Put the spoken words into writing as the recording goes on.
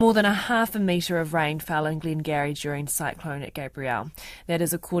More than a half a metre of rain fell in Glengarry during Cyclone Gabrielle. That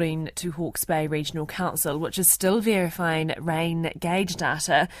is according to Hawke's Bay Regional Council, which is still verifying rain gauge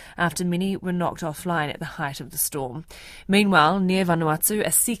data after many were knocked offline at the height of the storm. Meanwhile, near Vanuatu,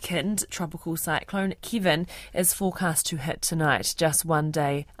 a second tropical cyclone, Kevin, is forecast to hit tonight, just one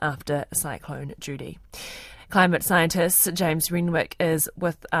day after Cyclone Judy. Climate scientist James Renwick is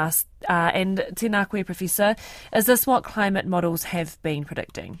with us. And tēnā koe, Professor. Is this what climate models have been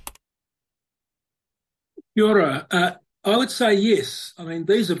predicting? Kia ora. I would say yes. I mean,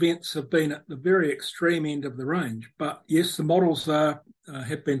 these events have been at the very extreme end of the range. But yes, the models have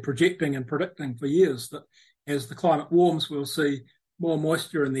been projecting and predicting for years that as the climate warms, we'll see more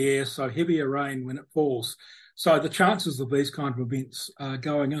moisture in the air, so heavier rain when it falls. So the chances of these kind of events are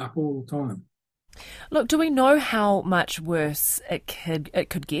going up all the time. Look, do we know how much worse it could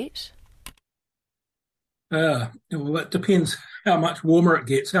get? Well, it depends how much warmer it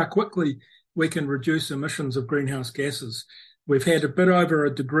gets, how quickly we can reduce emissions of greenhouse gases. We've had a bit over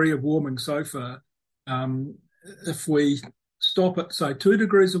a degree of warming so far. If we stop at, say, 2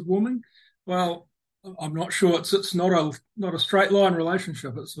 degrees of warming, well, I'm not sure. It's not a straight line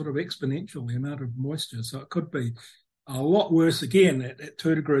relationship. It's sort of exponential, the amount of moisture. So it could be a lot worse again at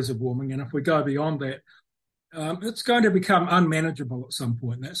 2 degrees of warming. And if we go beyond that, it's going to become unmanageable at some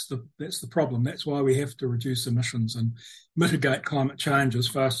point. That's the problem. That's why we have to reduce emissions and mitigate climate change as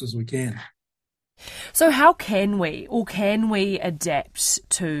fast as we can. So how can we adapt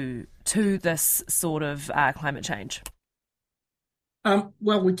to this sort of climate change?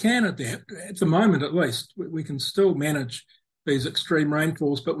 Well, we can adapt. At the moment, at least, we can still manage these extreme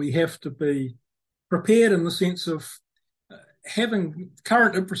rainfalls, but we have to be prepared in the sense of having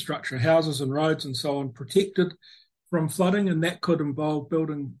current infrastructure, houses and roads and so on, protected from flooding, and that could involve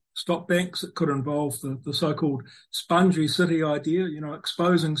building stop banks. It could involve the so-called spongy city idea,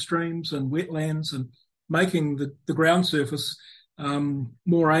 exposing streams and wetlands and making the ground surface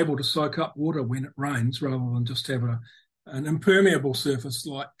more able to soak up water when it rains rather than just have an impermeable surface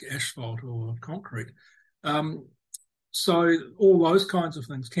like asphalt or concrete. So all those kinds of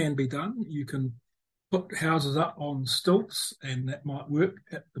things can be done. You can put houses up on stilts, and that might work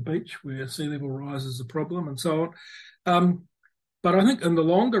at the beach where sea level rise is a problem and so on. But I think in the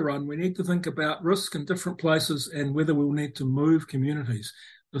longer run, we need to think about risk in different places and whether we'll need to move communities.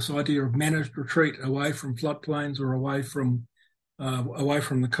 This idea of managed retreat away from floodplains or away from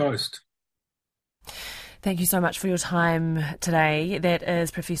the coast. Thank you so much for your time today. That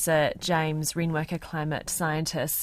is Professor James Renwick, a climate scientist.